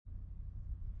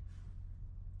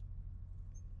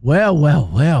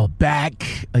Well,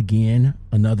 back again,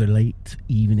 another late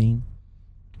evening.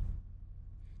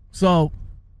 So,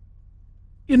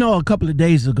 a couple of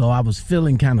days ago, I was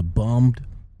feeling kind of bummed.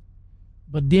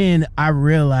 But then I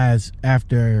realized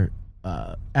after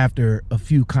a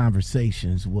few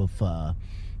conversations with a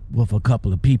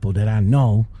couple of people that I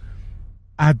know,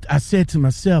 I said to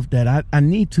myself that I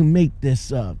need to make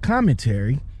this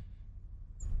commentary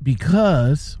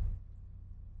because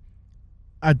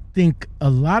I think a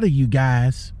lot of you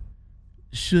guys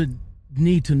should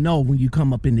need to know when you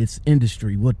come up in this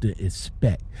industry what to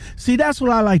expect. See, that's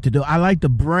what I like to do. I like to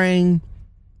bring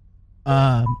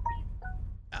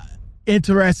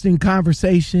interesting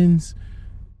conversations,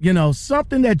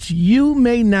 something that you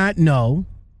may not know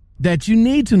that you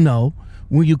need to know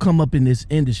when you come up in this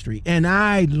industry. And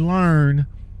I learn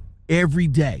every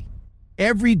day.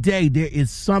 Every day there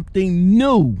is something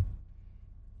new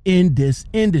in this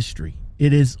industry.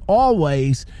 It is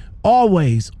always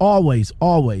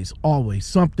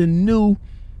something new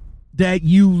that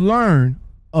you learn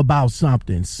about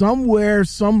something. Somewhere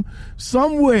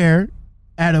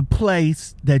at a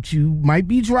place that you might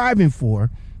be driving for,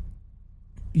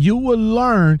 you will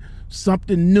learn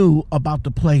something new about the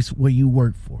place where you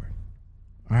work for.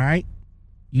 All right?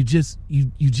 You just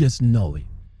know it.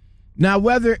 Now,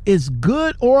 whether it's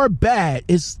good or bad,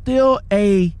 it's still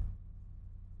a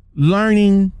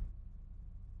learning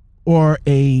or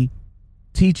a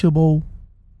teachable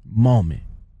moment.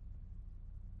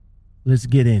 Let's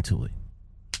get into it.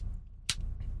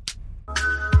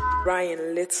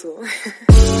 Ryan Little.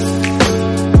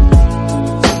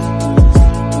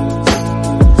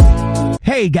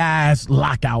 Hey guys,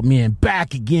 Lockout Men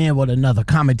back again with another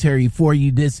commentary for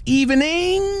you this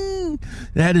evening.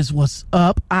 That is what's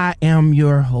up. I am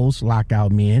your host,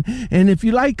 Lockout Men. And if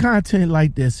you like content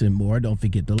like this and more, don't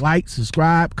forget to like,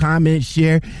 subscribe, comment,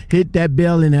 share, hit that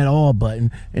bell and that all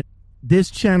button. And this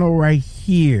channel right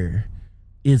here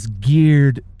is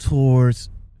geared towards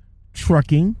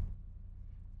trucking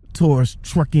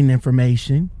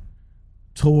information,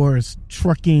 towards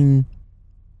trucking,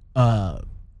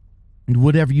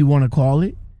 whatever you want to call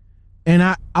it. And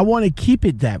I want to keep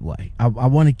it that way. I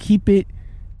want to keep it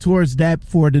towards that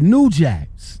for the new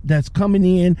jacks that's coming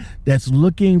in, that's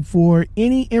looking for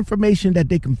any information that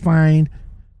they can find.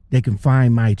 They can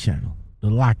find my channel,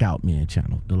 the Lockout Men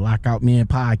channel, the Lockout Men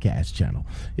podcast channel.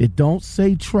 It don't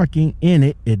say trucking in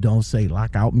it. It don't say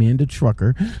Lockout Men the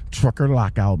trucker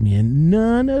Lockout Men.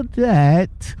 None of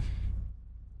that.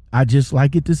 I just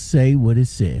like it to say what it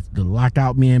says, the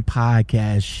Lockout Men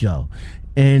podcast show.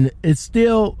 And it's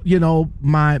still,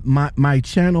 my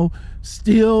channel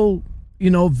still,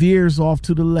 veers off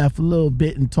to the left a little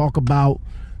bit and talk about,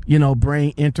 bring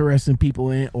interesting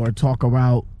people in or talk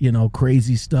about,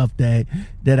 crazy stuff that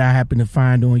I happen to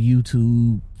find on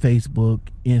YouTube, Facebook,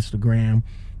 Instagram,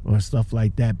 or stuff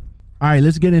like that. All right,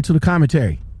 let's get into the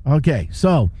commentary. Okay,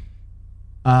 so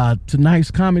tonight's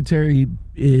commentary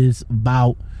is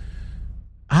about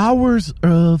hours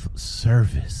of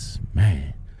service,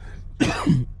 man,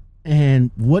 and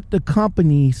what the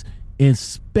companies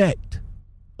expect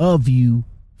of you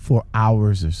for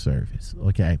hours of service.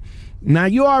 Okay, now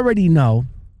you already know,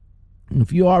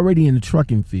 if you're already in the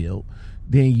trucking field,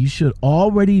 then you should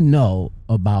already know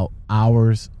about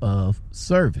hours of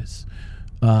service.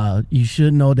 You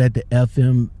should know that the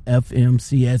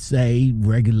FMCSA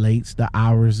regulates the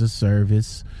hours of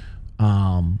service.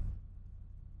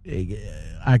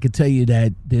 I could tell you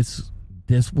that this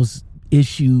was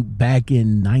issued back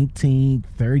in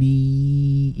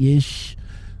 1930-ish,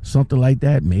 something like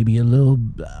that. Maybe a little,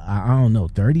 I don't know,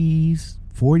 30s,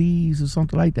 40s or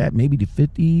something like that. Maybe the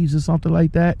 50s or something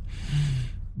like that.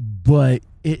 But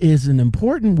it is an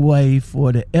important way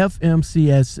for the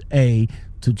FMCSA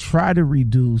to try to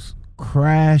reduce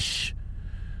crash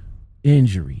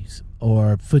injuries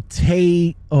or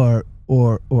fatigue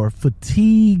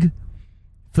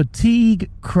fatigue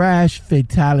crash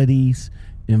fatalities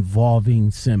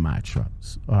involving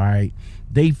semi-trucks. All right,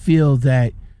 they feel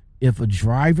that if a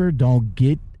driver don't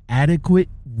get adequate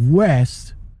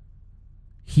rest,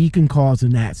 he can cause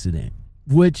an accident,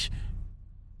 which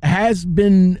has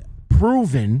been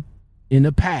proven in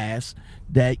the past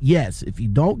that yes, if you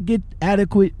don't get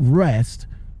adequate rest,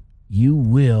 you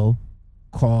will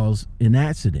cause an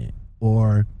accident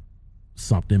or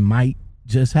something might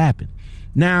just happen.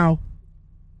 Now,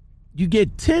 you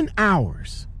get 10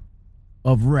 hours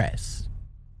of rest.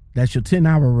 That's your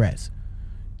 10-hour rest.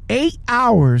 8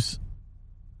 hours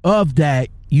of that,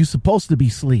 you're supposed to be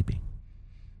sleeping.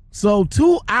 So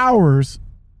 2 hours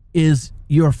is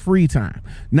your free time.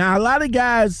 Now, a lot of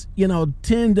guys,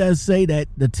 tend to say that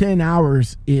the 10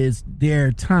 hours is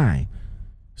their time.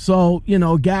 So,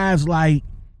 guys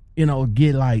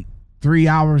get like 3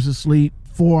 hours of sleep,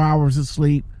 4 hours of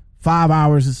sleep, 5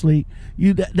 hours of sleep.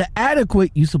 The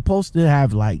adequate, you're supposed to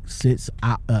have like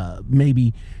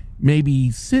maybe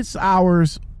 6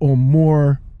 hours or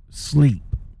more sleep.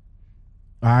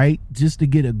 All right, just to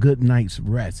get a good night's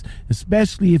rest,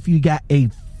 especially if you got a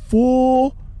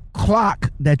full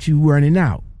clock that you running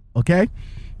out. Okay,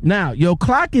 now your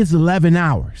clock is 11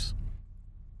 hours,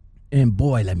 and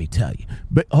boy, let me tell you.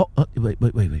 But wait,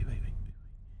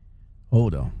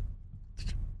 hold on.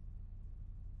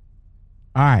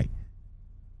 All right,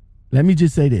 let me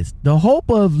just say this: the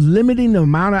hope of limiting the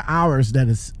amount of hours that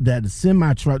a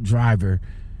semi truck driver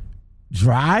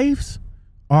drives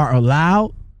are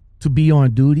allowed to be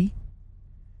on duty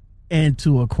and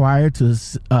to acquire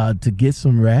to get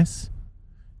some rest,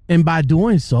 and by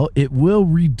doing so, it will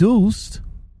reduce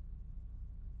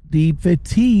the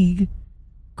fatigue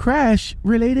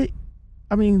related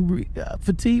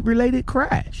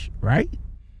crash, right?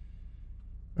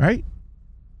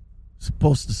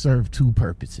 Supposed to serve two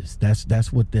purposes.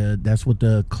 That's what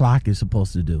the clock is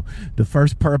supposed to do. The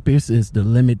first purpose is to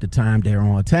limit the time they're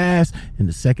on task, and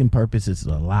the second purpose is to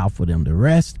allow for them to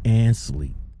rest and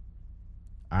sleep.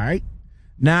 All right.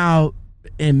 Now,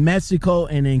 in Mexico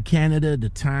and in Canada, the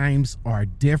times are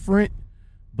different,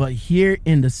 but here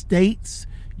in the States,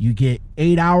 you get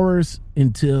 8 hours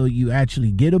until you actually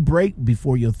get a break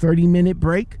before your 30-minute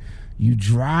break. You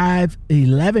drive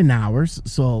 11 hours,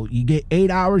 so you get 8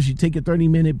 hours, you take a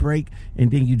 30-minute break, and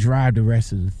then you drive the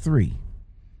rest of the 3.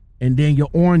 And then your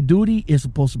on duty is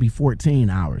supposed to be 14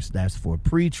 hours. That's for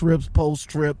pre-trips,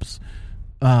 post-trips,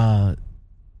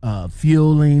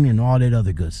 fueling, and all that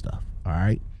other good stuff. All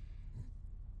right.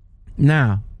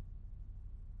 Now,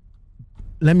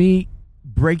 let me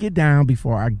break it down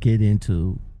before I get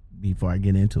into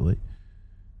it.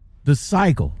 The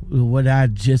cycle, what I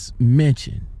just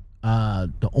mentioned.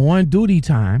 The on duty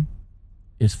time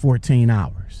is 14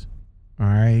 hours. All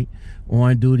right.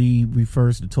 On duty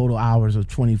refers to total hours of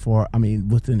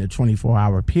within a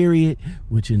 24-hour period,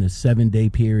 which in a 7-day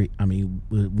period,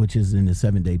 which is in the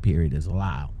 7-day period is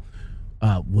allowed.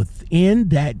 Within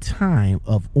that time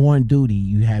of on duty,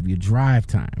 you have your drive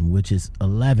time, which is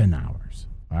 11 hours.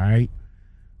 All right.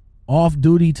 Off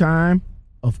duty time,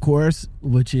 of course,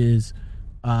 which is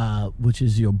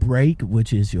your break,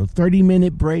 which is your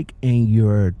 30-minute break and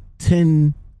your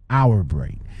 10-hour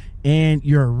break and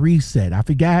your reset. I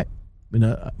forgot,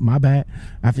 my bad.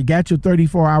 I forgot your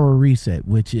 34-hour reset,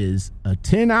 which is a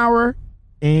 10-hour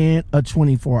and a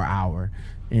 24-hour.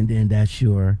 And then that's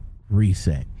your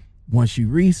reset. Once you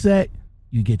reset,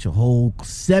 you get your whole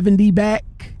 70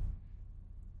 back,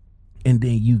 and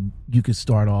then you can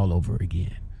start all over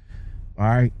again. All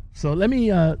right. So let me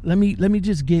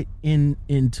just get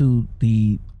into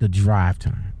the drive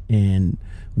time and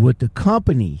what the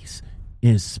companies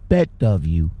expect of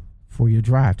you for your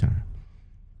drive time.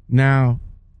 Now,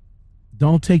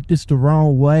 don't take this the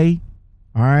wrong way.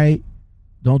 All right.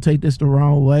 Don't take this the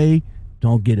wrong way.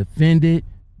 Don't get offended.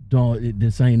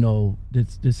 This ain't no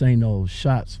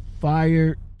shots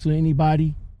fired to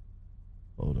anybody.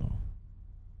 Hold on.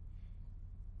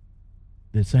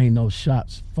 This ain't no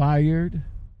shots fired.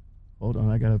 Hold on,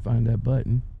 I gotta find that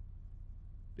button.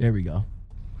 There we go.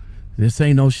 This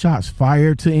ain't no shots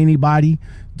fired to anybody.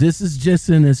 This is just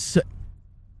an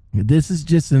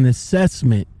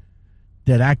assessment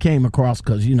that I came across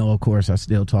because, of course, I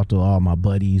still talk to all my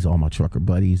buddies, all my trucker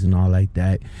buddies and all like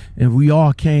that. And we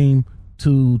all came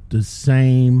to the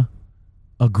same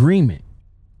agreement.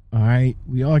 All right.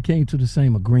 We all came to the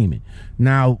same agreement.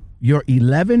 Now, your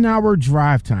 11-hour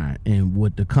drive time and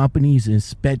what the companies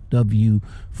expect of you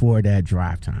for that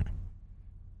drive time.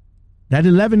 That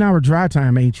 11-hour drive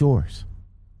time ain't yours.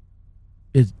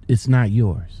 It's not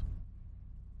yours.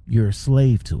 You're a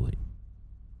slave to it.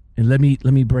 And let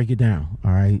me break it down.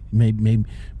 All right.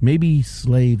 Maybe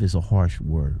slave is a harsh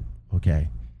word. Okay.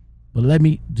 But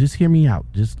just hear me out.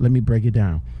 Just let me break it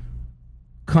down.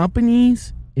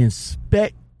 Companies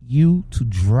expect you to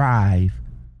drive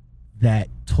that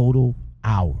total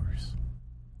hours.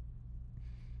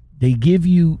 They give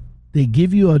you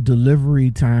a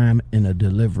delivery time and a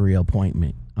delivery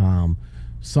appointment.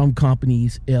 Some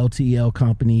companies, LTL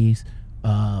companies,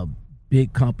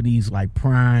 big companies like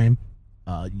Prime,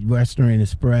 Western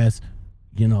Express,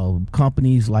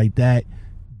 companies like that,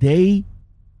 they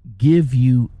give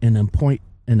you an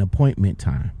appointment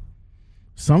time.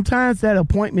 Sometimes that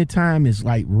appointment time is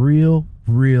like real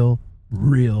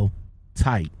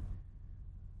tight.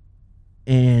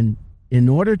 And in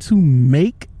order to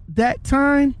make that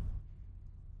time,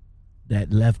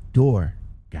 that left door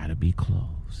got to be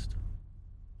closed.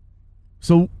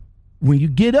 So when you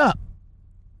get up,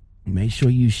 make sure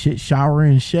you shower,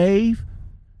 and shave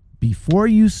before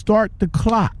you start the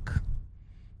clock.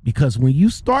 Because when you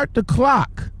start the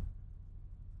clock,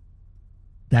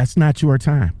 that's not your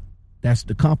time. That's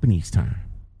the company's time.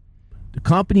 The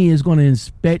company is going to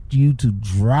expect you to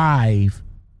drive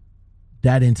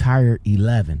that entire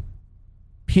 11.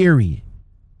 Period.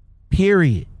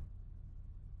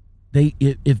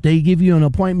 If they give you an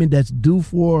appointment that's due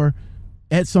for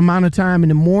X amount of time in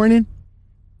the morning,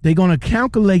 they're going to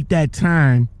calculate that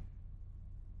time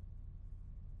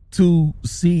to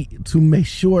make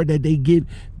sure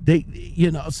that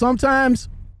sometimes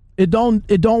it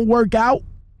don't work out.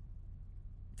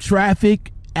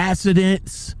 Traffic,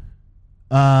 accidents,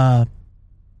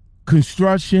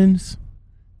 constructions,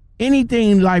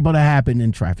 anything liable to happen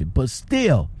in traffic. But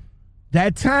still,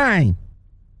 that time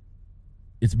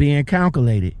is being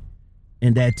calculated,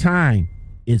 and that time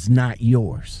is not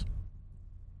yours.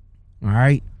 All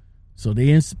right? So they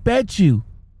expect you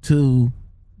to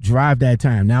drive that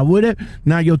time. Now,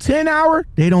 your 10 hour,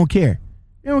 they don't care.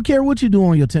 They don't care what you do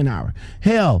on your 10 hour.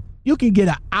 Hell, you can get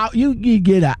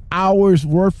an hour's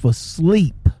worth of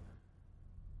sleep.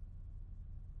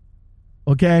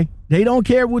 Okay? They don't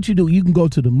care what you do. You can go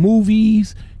to the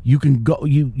movies. You can go.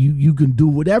 You can do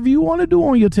whatever you want to do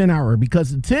on your 10 hour,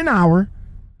 because the 10 hour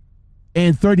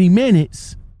and 30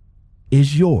 minutes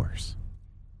is yours.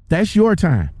 That's your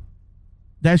time.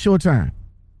 That's your time.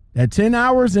 That 10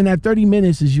 hours and that 30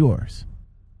 minutes is yours.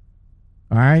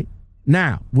 All right?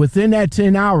 Now, within that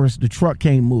 10 hours, the truck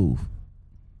can't move.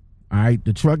 All right?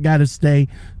 The truck got to stay.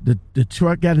 The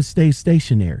truck got to stay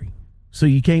stationary. So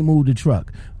you can't move the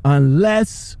truck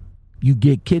unless you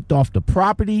get kicked off the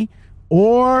property,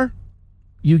 or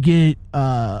you get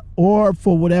or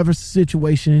for whatever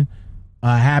situation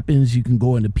happens, you can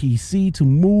go into PC to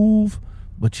move,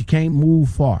 but you can't move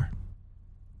far.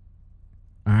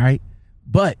 All right?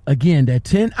 But again, that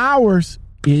 10 hours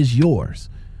is yours.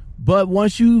 But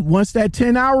once that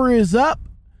 10 hour is up,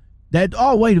 wait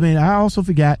a minute, I also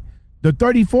forgot, the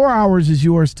 34 hours is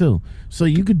yours too. So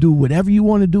you could do whatever you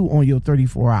want to do on your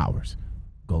 34 hours.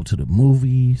 Go to the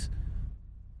movies,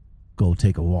 go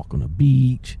take a walk on the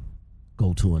beach,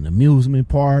 go to an amusement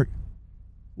park,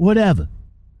 whatever.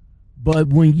 But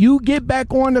when you get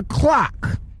back on the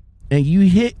clock and you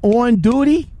hit on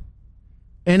duty,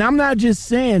 and I'm not just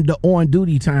saying the on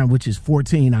duty time, which is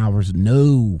 14 hours.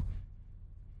 No.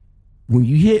 When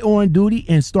you hit on duty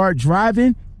and start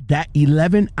driving, that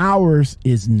 11 hours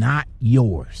is not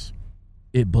yours.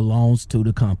 It belongs to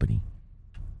the company.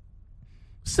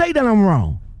 Say that I'm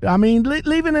wrong. I mean,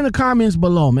 leave it in the comments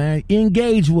below, man.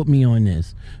 Engage with me on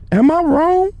this. Am I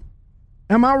wrong?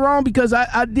 Am I wrong? Because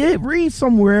I did read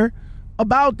somewhere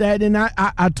about that, and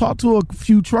I talked to a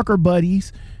few trucker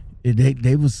buddies.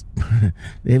 They was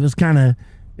kind of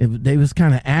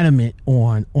adamant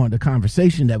on the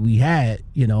conversation that we had,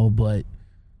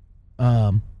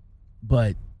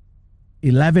 but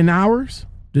 11 hours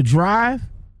to drive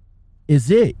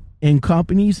is it, and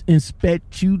companies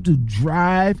expect you to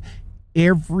drive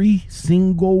every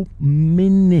single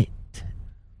minute.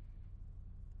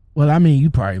 Well, I mean, you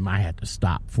probably might have to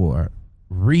stop for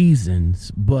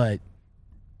reasons, but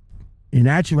in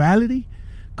actuality,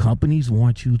 companies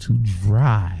want you to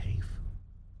drive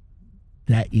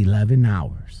that 11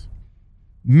 hours.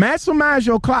 Maximize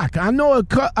your clock. I know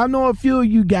a few of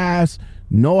you guys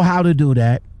know how to do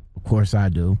that. Of course I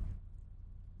do.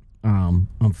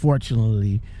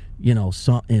 Unfortunately,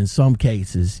 in some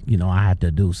cases, I had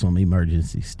to do some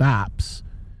emergency stops.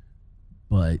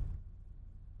 But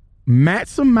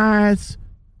maximize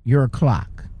your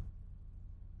clock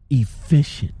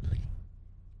efficiently.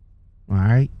 All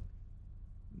right?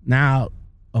 Now,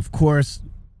 of course,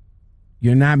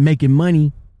 you're not making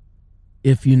money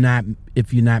if you're not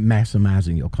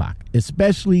maximizing your clock,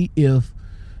 especially if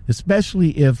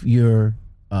you're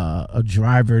a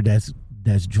driver that's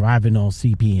driving on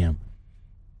CPM.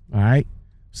 All right,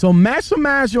 so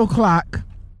maximize your clock,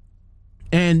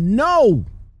 and know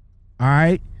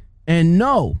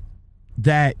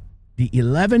that the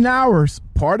 11 hours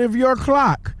part of your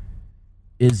clock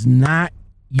is not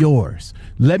yours.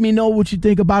 Let me know what you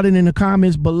think about it in the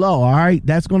comments below. All right,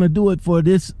 that's going to do it for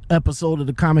this episode of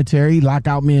the Commentary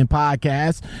Lockout Men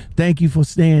podcast. Thank you for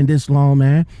staying this long,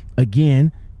 man.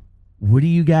 Again, what do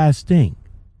you guys think?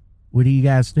 What do you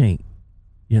guys think?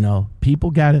 New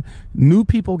people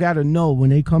gotta know when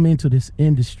they come into this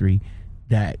industry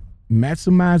that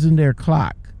maximizing their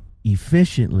clock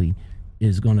efficiently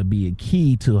is going to be a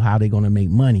key to how they're going to make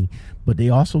money. But they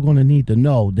also going to need to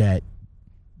know that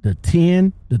the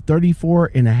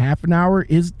 34 and a half an hour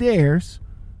is theirs,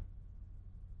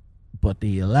 but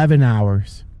the 11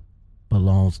 hours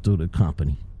belongs to the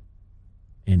company.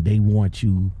 And they want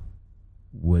you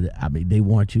they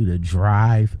want you to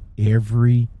drive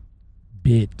every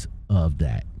bit of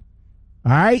that.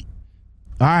 All right.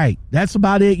 That's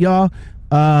about it, y'all.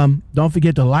 Don't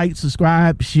forget to like,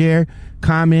 subscribe, share,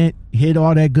 comment, hit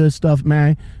all that good stuff,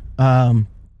 man.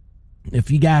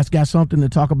 If you guys got something to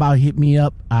talk about, hit me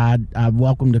up. I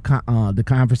welcome the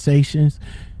conversations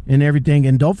and everything.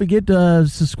 And don't forget to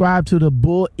subscribe to the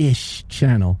Bullish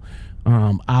channel.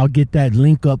 I'll get that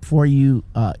link up for you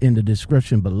in the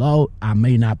description below. I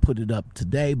may not put it up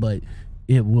today, but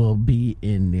it will be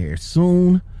in there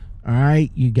soon. All right,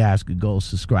 you guys could go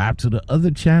subscribe to the other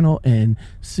channel and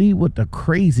see what the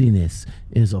craziness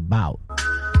is about.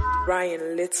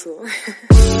 Brian Little.